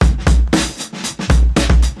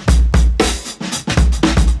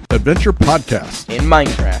adventure podcast in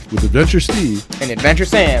Minecraft with Adventure Steve and Adventure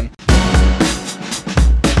Sam.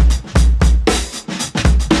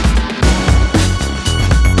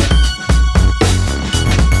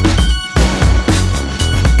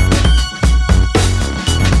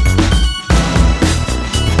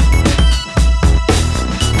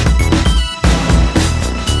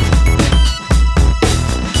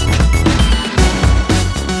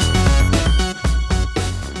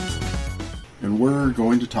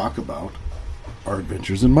 Going to talk about our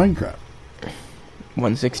adventures in Minecraft.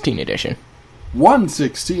 1.16 edition.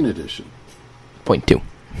 1.16 edition. Point 2.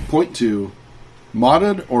 Point 2.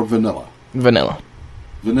 Modded or vanilla? Vanilla.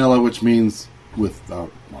 Vanilla, which means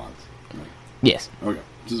without mods. Right? Yes. Okay.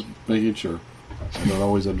 Just making sure. I don't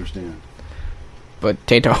always understand.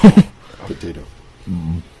 Potato. Potato.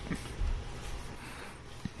 Mm-hmm.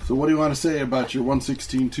 So what do you want to say about your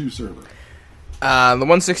 1.16.2 server? The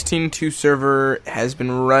 1.16.2 server has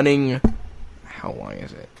been running... How long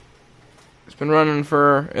is it? It's been running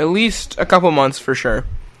for at least a couple months for sure.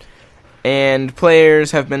 And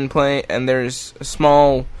players have been playing... And there's a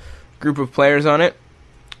small group of players on it.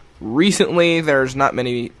 Recently, there's not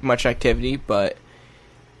much activity, but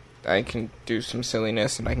I can do some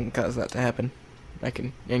silliness and I can cause that to happen. I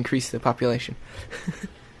can increase the population.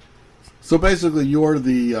 So basically, you're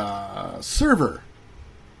the server.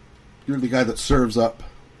 You're the guy that serves up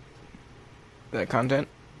the content?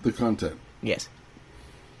 The content. Yes.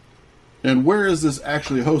 And where is this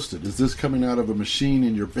actually hosted? Is this coming out of a machine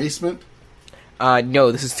in your basement?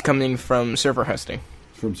 No, this is coming from server hosting.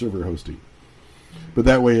 From server hosting. But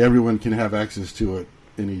that way everyone can have access to it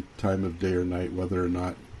any time of day or night, whether or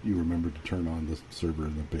not you remember to turn on the server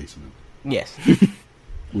in the basement. Yes.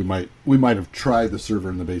 We might have tried the server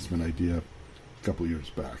in the basement idea a couple years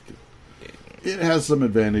back. It has some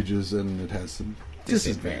advantages and it has some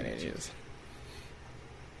disadvantages.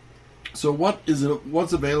 So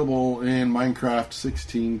what's available in Minecraft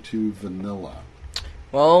 16.2 vanilla?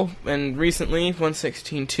 Well, and recently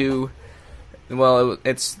 1.16.2,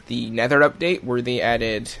 it's the Nether update where they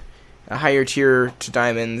added a higher tier to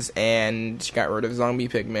diamonds and got rid of zombie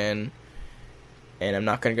pigmen. And I'm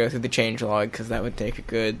not going to go through the changelog because that would take a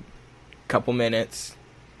good couple minutes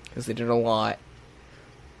because they did a lot.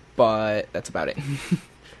 But that's about it.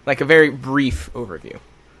 Like a very brief overview.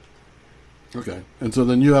 Okay. And so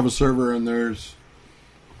then you have a server and there's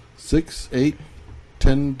 6, 8,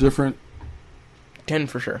 10 different... 10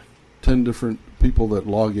 for sure. 10 different people that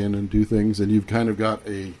log in and do things, and you've kind of got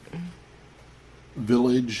a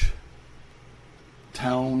village,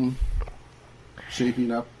 town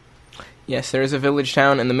shaping up. Yes, there is a village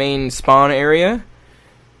town in the main spawn area,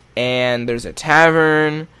 and there's a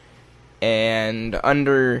tavern, and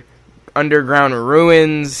underground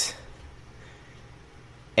ruins,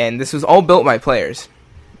 and this was all built by players,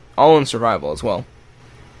 all in survival as well.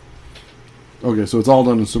 Okay, so it's all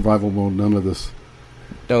done in survival mode, none of this.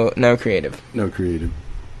 No creative. No creative.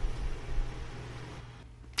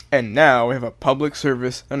 And now we have a public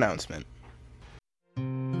service announcement.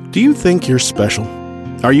 Do you think you're special?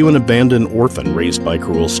 Are you an abandoned orphan raised by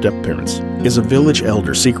cruel step-parents? Is a village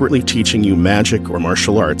elder secretly teaching you magic or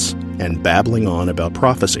martial arts and babbling on about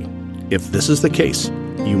prophecy? If this is the case,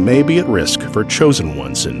 you may be at risk for Chosen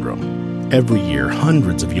One syndrome. Every year,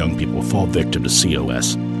 hundreds of young people fall victim to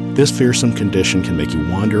COS. This fearsome condition can make you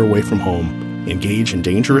wander away from home, engage in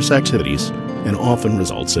dangerous activities, and often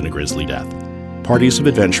results in a grisly death. Parties of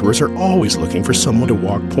adventurers are always looking for someone to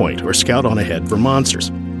walk point or scout on ahead for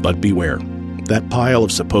monsters. But beware. That pile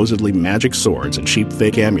of supposedly magic swords and cheap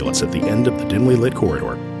fake amulets at the end of the dimly lit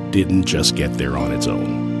corridor didn't just get there on its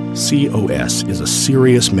own. COS is a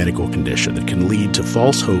serious medical condition that can lead to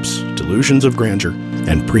false hopes, delusions of grandeur,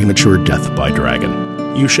 and premature death by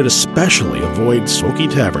dragon. You should especially avoid smoky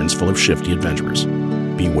taverns full of shifty adventurers.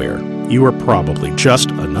 Beware, you are probably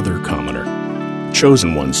just another commoner.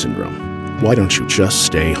 Chosen One syndrome. Why don't you just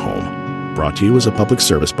stay home? Brought to you as a public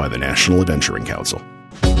service by the National Adventuring Council.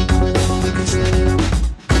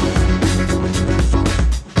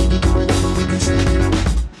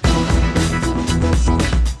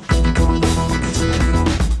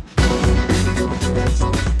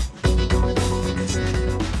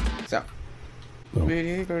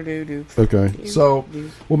 Okay, so,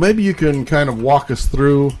 well, maybe you can kind of walk us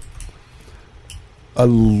through a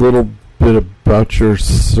little bit about your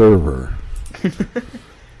server.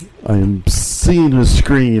 I am seeing his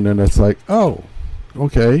screen, and it's like, oh,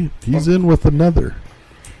 okay, he's in with the Nether.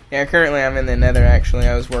 Yeah, currently I'm in the Nether, actually.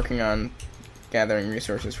 I was working on gathering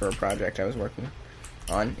resources for a project I was working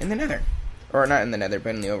on in the Nether. Or not in the Nether,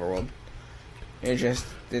 but in the overworld.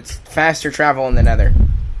 It's faster travel in the Nether.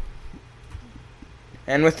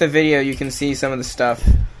 And with the video, you can see some of the stuff.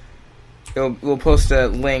 We'll post a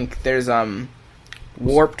link. There's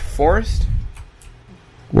Warped Forest.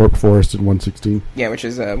 Warped Forest in 116. Yeah, which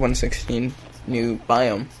is a 116 new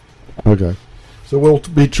biome. Okay. So we'll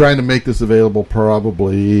be trying to make this available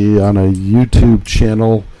probably on a YouTube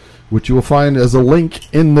channel, which you will find as a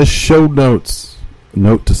link in the show notes.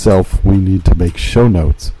 Note to self, we need to make show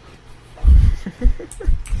notes.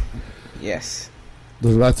 Yes.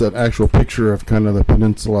 So that's an actual picture of kind of the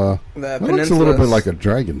peninsula. That looks a little bit like a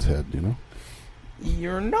dragon's head, you know?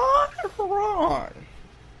 You're not wrong.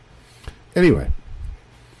 Anyway.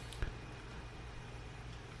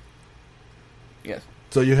 Yes.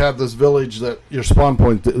 So you have this village that your spawn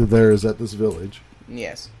point there is at this village.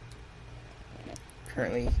 Yes.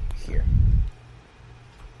 Currently here.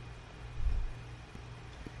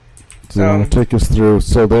 So I'll take us through.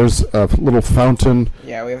 So there's a little fountain.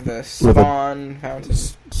 Yeah, we have the spawn fountain.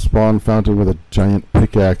 Spawn fountain with a giant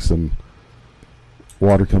pickaxe and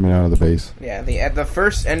water coming out of the base. Yeah, the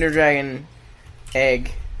first Ender Dragon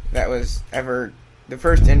egg that was ever... The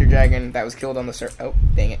first Ender Dragon that was killed on the server... Oh,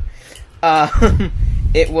 dang it.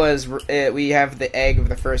 It was... we have the egg of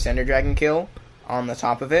the first Ender Dragon kill on the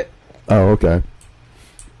top of it. Oh, okay.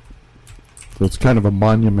 So it's kind of a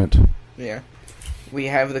monument. Yeah. We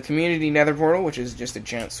have the community nether portal, which is just a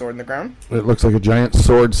giant sword in the ground. It looks like a giant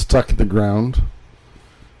sword stuck in the ground.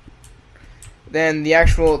 Then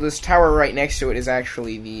this tower right next to it is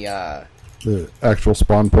actually the actual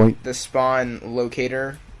spawn point. The spawn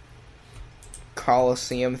locator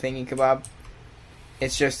Coliseum thingy kebab.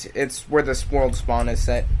 It's where the world spawn is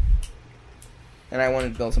set. And I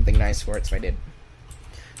wanted to build something nice for it, so I did.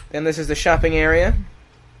 Then this is the shopping area.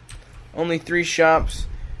 Only 3 shops.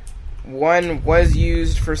 One was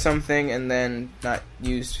used for something and then not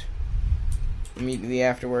used immediately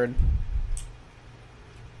afterward.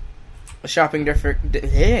 The shopping district.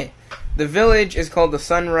 The village is called the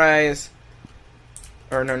Sunrise.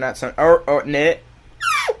 Or no, not Sun. Nah.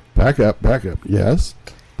 Back up. Yes.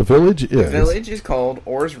 The village is. The village is called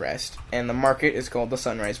Orr's Rest, and the market is called the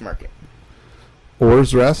Sunrise Market.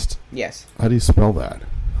 Orr's Rest? Yes. How do you spell that?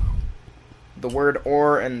 The word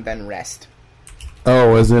or and then rest.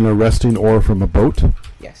 Oh, as in a resting oar from a boat?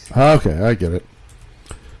 Yes. Okay, I get it.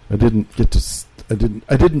 I didn't get to.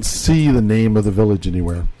 I didn't see the name of the village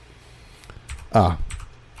anywhere. To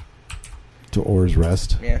Orr's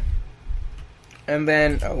Rest. Yeah. And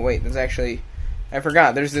then, oh wait, there's actually, I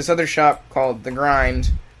forgot. There's this other shop called The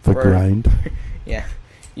Grind. The Grind. Yeah.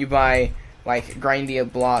 You buy like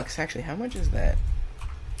Grindia blocks. Actually, how much is that?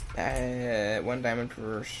 1 diamond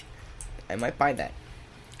per. I might buy that.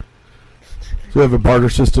 So you have a barter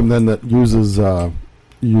system then that uses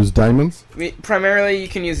diamonds? Primarily, you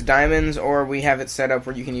can use diamonds, or we have it set up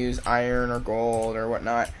where you can use iron or gold or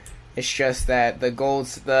whatnot. It's just that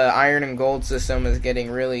the iron and gold system is getting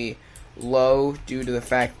really low due to the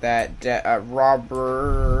fact that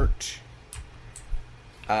Robert,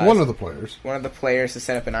 one of the players, has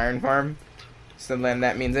set up an iron farm. So then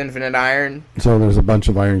that means infinite iron. So there's a bunch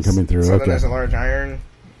of iron coming through. So okay. then there's a large iron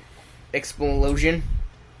explosion.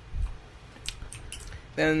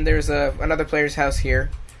 Then there's another player's house here,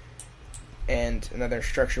 and another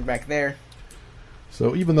structure back there.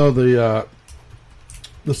 So even though the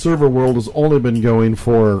server world has only been going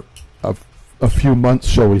for a few months,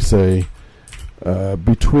 shall we say,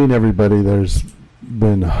 between everybody, there's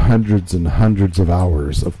been hundreds and hundreds of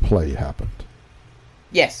hours of play happened.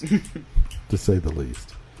 Yes. To say the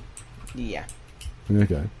least. Yeah.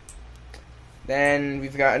 Okay. Then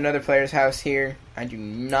we've got another player's house here. I do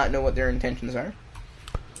not know what their intentions are.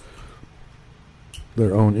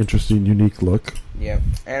 Their own interesting, unique look. Yep.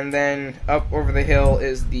 And then up over the hill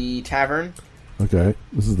is the tavern. Okay.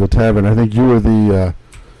 This is the tavern. I think you were the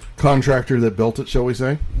contractor that built it, shall we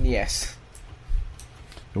say? Yes.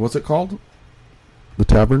 And what's it called? The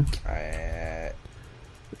tavern? I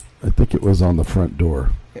think it was on the front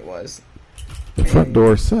door. It was. The front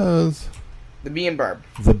door says... The Bee and Barb.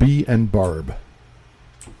 The Bee and Barb.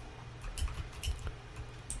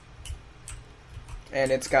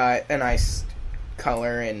 And it's got a nice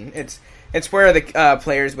color, and it's where the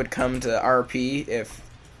players would come to RP if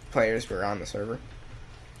players were on the server.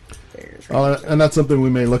 And that's something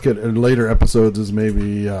we may look at in later episodes, is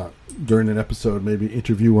maybe during an episode, maybe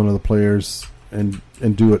interview one of the players and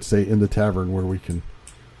do it, say, in the tavern, where we can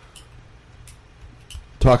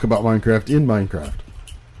talk about Minecraft in Minecraft.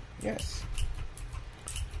 Yes.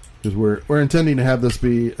 Because we're intending to have this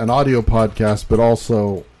be an audio podcast, but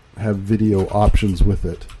also have video options with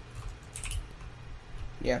it.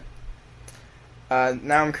 Yeah.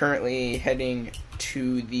 Now I'm currently heading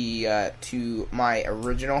to the to my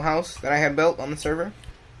original house that I had built on the server.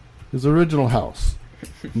 His original house,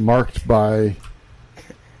 marked by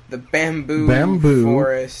the bamboo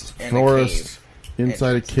forest and a cave.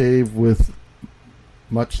 Inside a cave with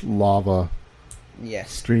much lava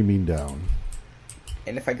yes. streaming down.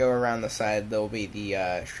 And if I go around the side, there'll be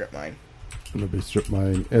the strip mine. And there'll be strip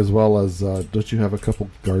mine, as well as, don't you have a couple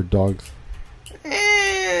guard dogs?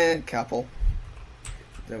 Couple.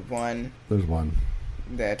 The one. There's one.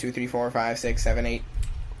 The 2, 3, 4, 5, 6, 7, 8,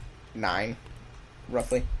 9,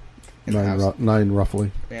 roughly. Nine,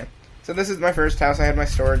 roughly. Yeah. So this is my first house. I had my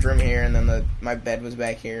storage room here, and then my bed was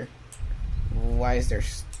back here. Why is there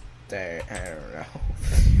I don't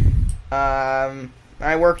know.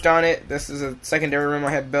 I worked on it. This is a secondary room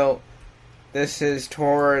I had built. This is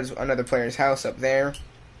towards another player's house up there.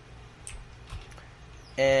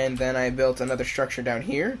 And then I built another structure down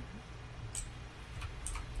here.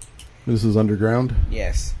 This is underground?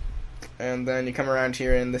 Yes. And then you come around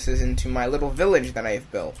here, and this is into my little village that I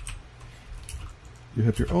have built. You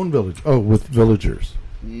have your own village. Oh, with villagers.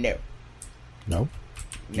 No. No?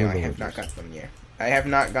 No, I have not got them yet. I have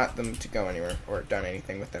not got them to go anywhere or done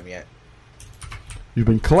anything with them yet. You've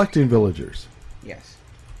been collecting villagers? Yes.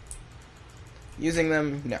 Using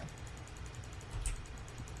them? No.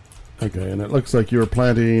 Okay, and it looks like you were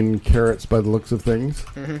planting carrots by the looks of things.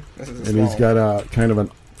 Mm-hmm. This is and he's got a kind of a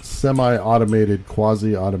semi-automated,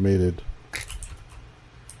 quasi-automated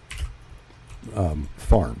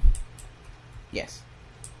farm. Yes.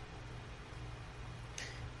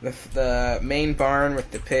 The main barn with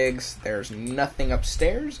the pigs, there's nothing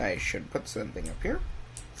upstairs. I should put something up here.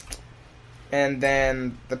 And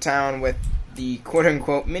then the town with the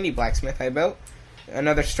quote-unquote mini blacksmith I built.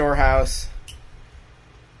 Another storehouse,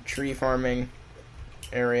 tree farming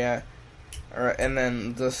area, and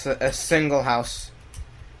then a single house.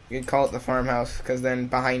 You could call it the farmhouse, because then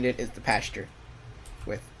behind it is the pasture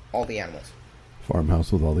with all the animals.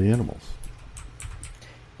 Farmhouse with all the animals.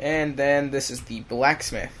 And then this is the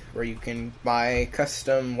blacksmith, where you can buy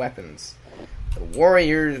custom weapons. The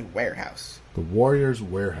Warrior's Warehouse. The Warrior's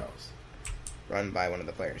Warehouse. Run by one of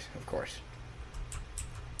the players, of course.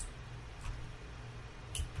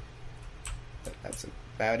 But that's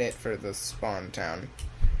about it for the spawn town.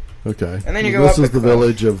 Okay. And then you go This up is the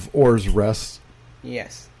village of Orr's Rest.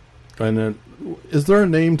 Yes. And then, is there a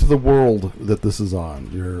name to the world that this is on?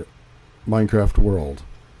 Your Minecraft world?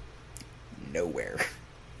 Nowhere.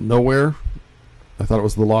 Nowhere? I thought it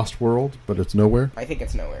was the Lost World, but it's nowhere? I think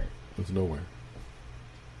it's nowhere. It's nowhere.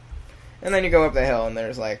 And then you go up the hill, and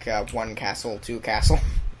there's like one castle, two castle.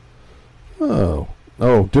 Oh,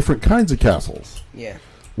 different kinds of castles. Yeah.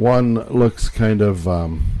 One looks kind of,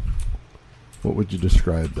 what would you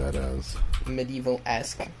describe that as?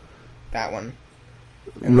 Medieval-esque. That one.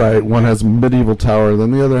 Right, one has a medieval tower, then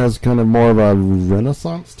the other has kind of more of a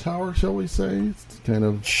Renaissance tower, shall we say? It's kind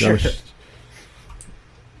of... Sure.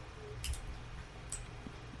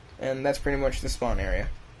 And that's pretty much the spawn area.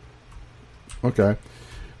 Okay.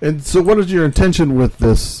 And so what is your intention with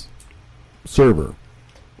this server?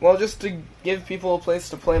 Well, just to give people a place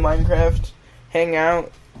to play Minecraft, hang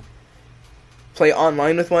out, play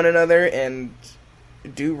online with one another, and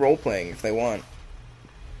do role-playing if they want.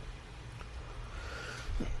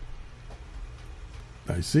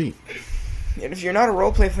 I see. And if you're not a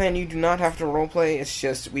roleplay fan, you do not have to roleplay. It's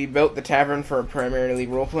just, we built the tavern for a primarily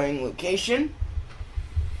roleplaying location.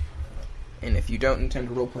 And if you don't intend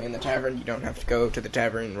to roleplay in the tavern, you don't have to go to the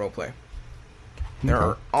tavern and roleplay.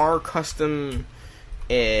 There are custom,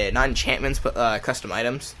 not enchantments, but custom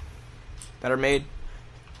items that are made.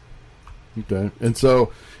 Okay. And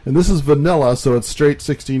this is vanilla, so it's straight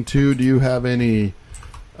 16.2. Do you have any,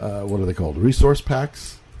 what are they called, resource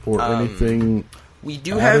packs? Or anything we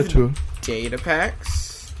do have to data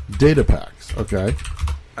packs. Data packs, okay.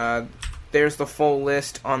 There's the full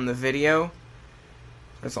list on the video.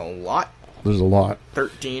 There's a lot. There's a lot.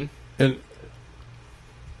 13. And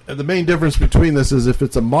the main difference between this is if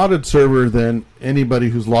it's a modded server, then anybody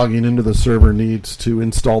who's logging into the server needs to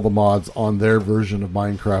install the mods on their version of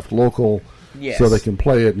Minecraft local, yes, so they can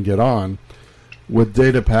play it and get on. With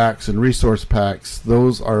data packs and resource packs,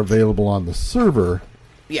 those are available on the server.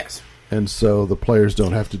 Yes. And so the players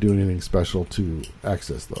don't have to do anything special to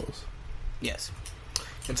access those. Yes.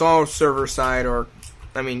 It's all server side,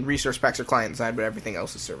 resource packs are client side, but everything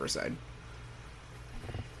else is server side.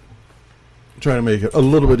 Trying to make it a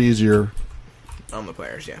little bit easier on the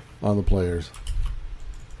players, yeah. On the players.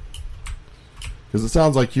 Because it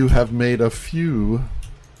sounds like you have made a few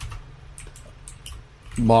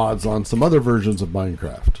mods on some other versions of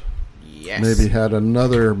Minecraft. Yes. maybe had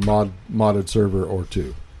another modded server or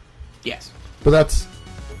two. Yes. But that's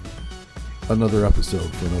another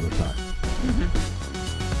episode for another time.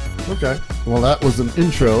 Okay. Well, that was an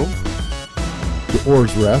intro to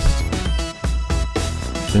Oars Rest.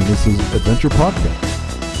 And this is Adventure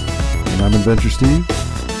Podcast. And I'm Adventure Steve.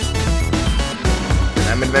 And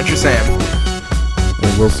I'm Adventure Sam.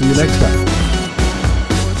 And we'll see you next time.